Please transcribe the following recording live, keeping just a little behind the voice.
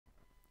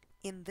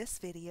In this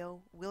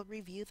video, we'll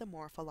review the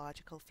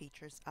morphological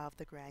features of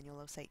the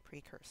granulocyte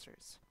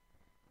precursors.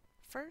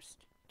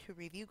 First, to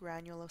review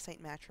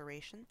granulocyte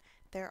maturation,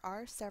 there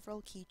are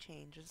several key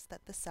changes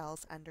that the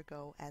cells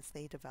undergo as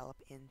they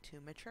develop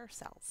into mature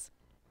cells.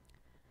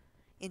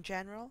 In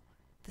general,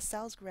 the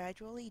cells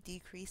gradually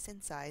decrease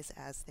in size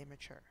as they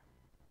mature.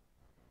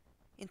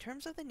 In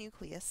terms of the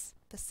nucleus,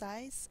 the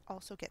size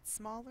also gets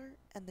smaller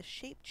and the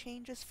shape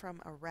changes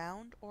from a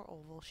round or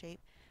oval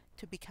shape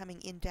to becoming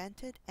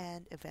indented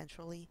and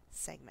eventually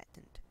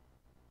segmented.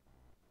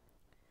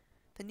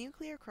 The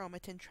nuclear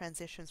chromatin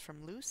transitions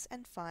from loose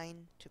and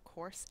fine to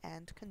coarse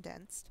and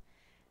condensed.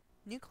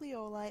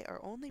 Nucleoli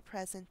are only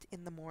present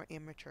in the more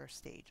immature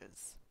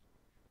stages.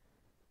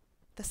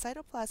 The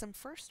cytoplasm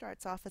first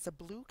starts off as a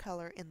blue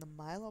color in the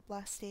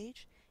myeloblast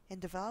stage and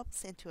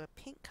develops into a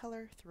pink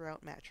color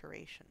throughout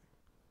maturation.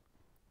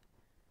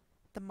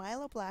 The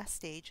myeloblast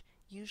stage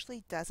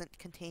usually doesn't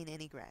contain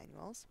any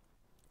granules,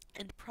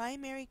 and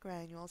primary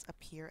granules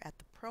appear at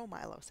the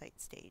promyelocyte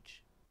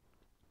stage.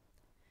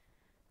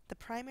 The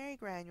primary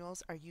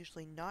granules are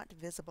usually not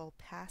visible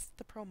past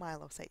the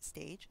promyelocyte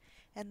stage,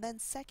 and then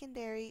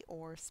secondary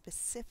or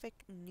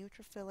specific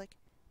neutrophilic,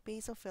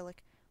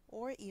 basophilic,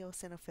 or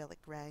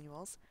eosinophilic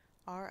granules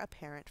are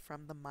apparent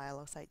from the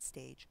myelocyte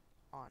stage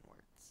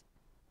onwards.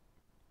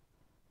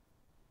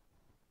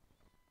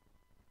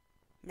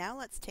 Now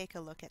let's take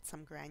a look at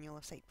some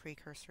granulocyte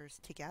precursors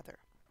together.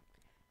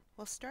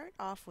 We'll start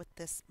off with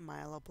this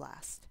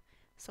myeloblast.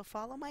 So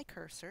follow my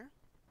cursor.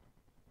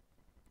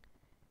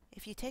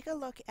 If you take a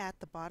look at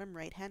the bottom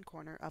right-hand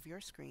corner of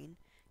your screen,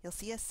 you'll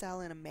see a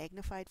cell in a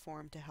magnified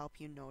form to help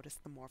you notice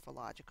the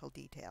morphological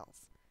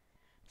details.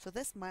 So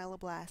this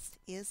myeloblast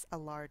is a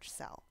large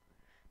cell.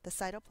 The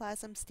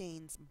cytoplasm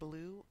stains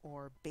blue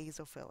or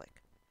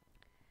basophilic.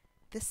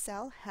 This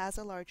cell has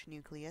a large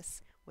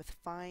nucleus with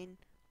fine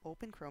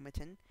open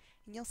chromatin,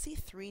 and you'll see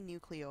 3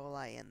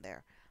 nucleoli in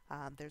there.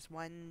 There's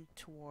one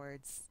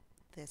towards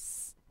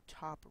this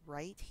top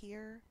right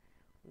here,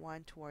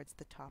 one towards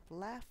the top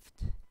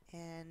left,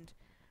 and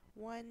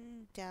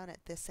one down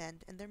at this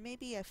end, and there may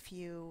be a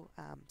few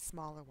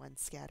smaller ones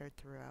scattered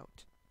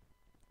throughout.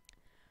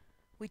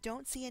 We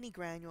don't see any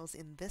granules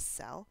in this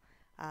cell.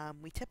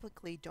 We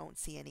typically don't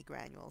see any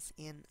granules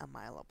in a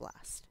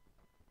myeloblast.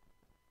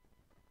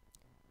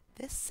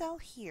 This cell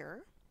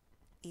here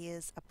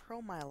is a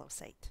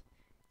promyelocyte.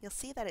 You'll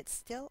see that it's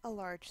still a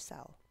large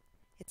cell.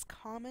 It's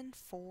common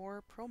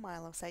for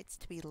promyelocytes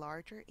to be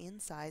larger in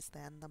size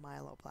than the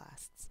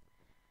myeloblasts.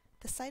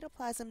 The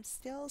cytoplasm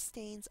still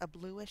stains a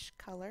bluish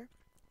color,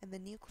 and the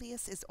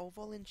nucleus is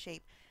oval in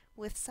shape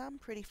with some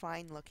pretty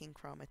fine-looking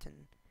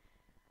chromatin.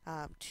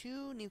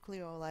 2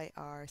 nucleoli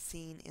are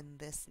seen in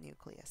this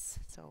nucleus,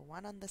 so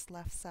one on this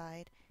left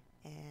side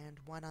and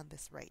one on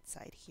this right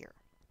side here.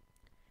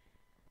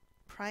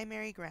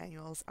 Primary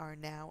granules are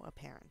now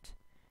apparent.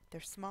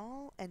 They're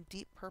small and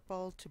deep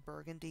purple to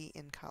burgundy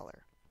in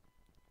color.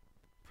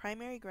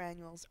 Primary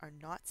granules are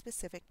not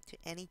specific to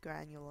any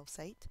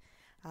granulocyte.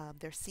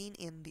 They're seen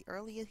in the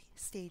early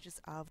stages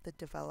of the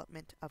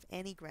development of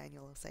any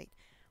granulocyte,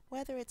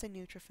 whether it's a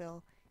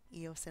neutrophil,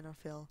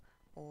 eosinophil,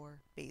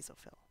 or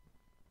basophil.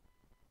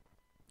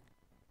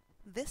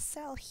 This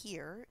cell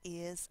here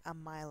is a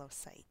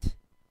myelocyte.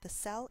 The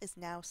cell is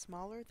now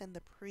smaller than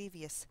the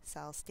previous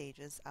cell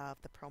stages of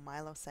the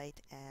promyelocyte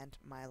and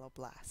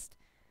myeloblast.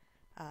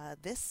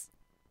 This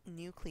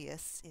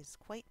nucleus is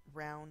quite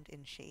round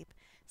in shape.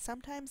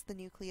 Sometimes the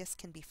nucleus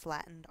can be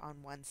flattened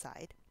on one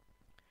side.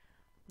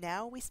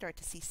 Now we start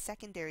to see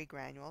secondary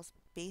granules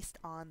based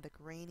on the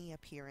grainy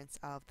appearance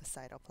of the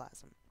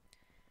cytoplasm.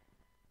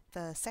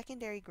 The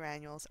secondary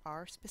granules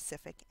are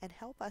specific and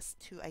help us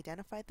to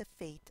identify the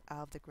fate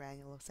of the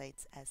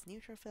granulocytes as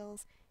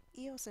neutrophils,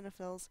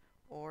 eosinophils,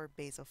 or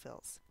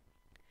basophils.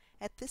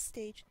 At this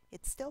stage,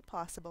 it's still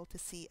possible to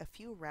see a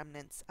few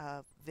remnants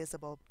of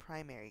visible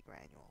primary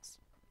granules.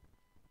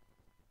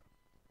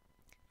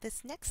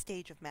 This next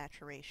stage of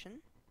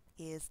maturation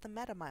is the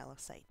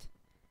metamyelocyte.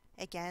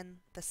 Again,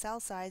 the cell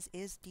size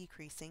is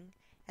decreasing,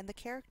 and the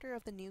character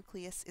of the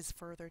nucleus is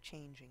further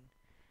changing.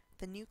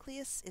 The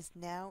nucleus is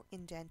now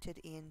indented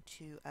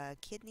into a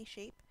kidney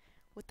shape,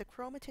 with the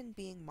chromatin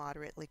being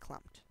moderately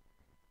clumped.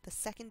 The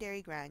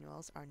secondary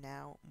granules are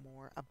now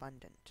more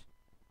abundant.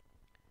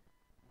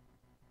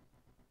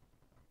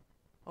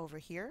 Over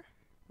here,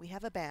 we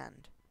have a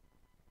band.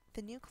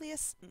 The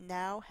nucleus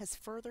now has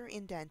further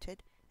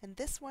indented, and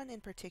this one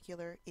in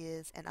particular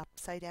is an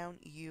upside-down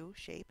U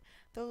shape,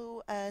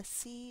 though a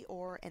C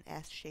or an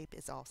S shape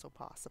is also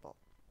possible.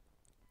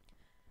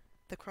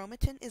 The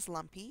chromatin is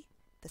lumpy,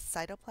 the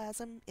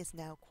cytoplasm is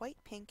now quite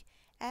pink,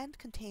 and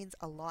contains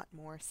a lot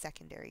more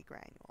secondary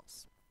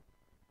granules.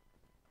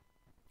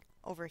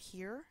 Over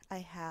here, I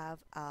have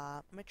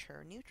a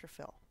mature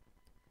neutrophil.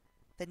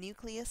 The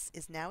nucleus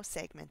is now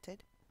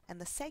segmented, and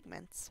the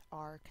segments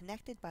are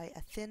connected by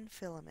a thin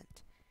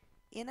filament.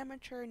 In a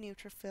mature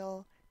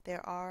neutrophil,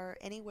 there are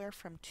anywhere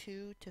from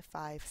 2 to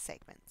 5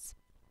 segments.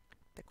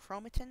 The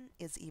chromatin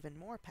is even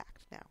more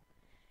packed now.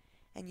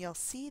 and you'll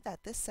see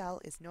that this cell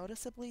is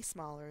noticeably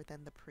smaller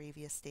than the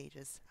previous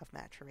stages of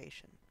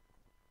maturation.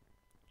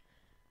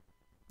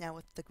 Now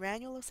with the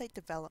granulocyte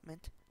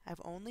development,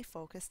 I've only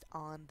focused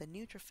on the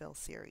neutrophil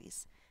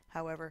series.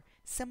 However,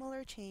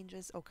 similar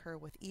changes occur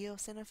with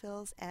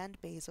eosinophils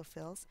and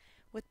basophils,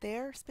 with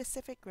their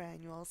specific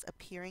granules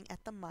appearing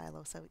at the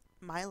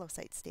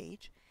myelocyte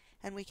stage,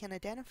 and we can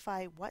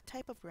identify what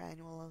type of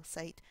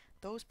granulocyte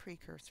those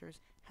precursors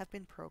have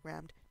been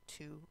programmed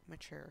to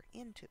mature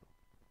into.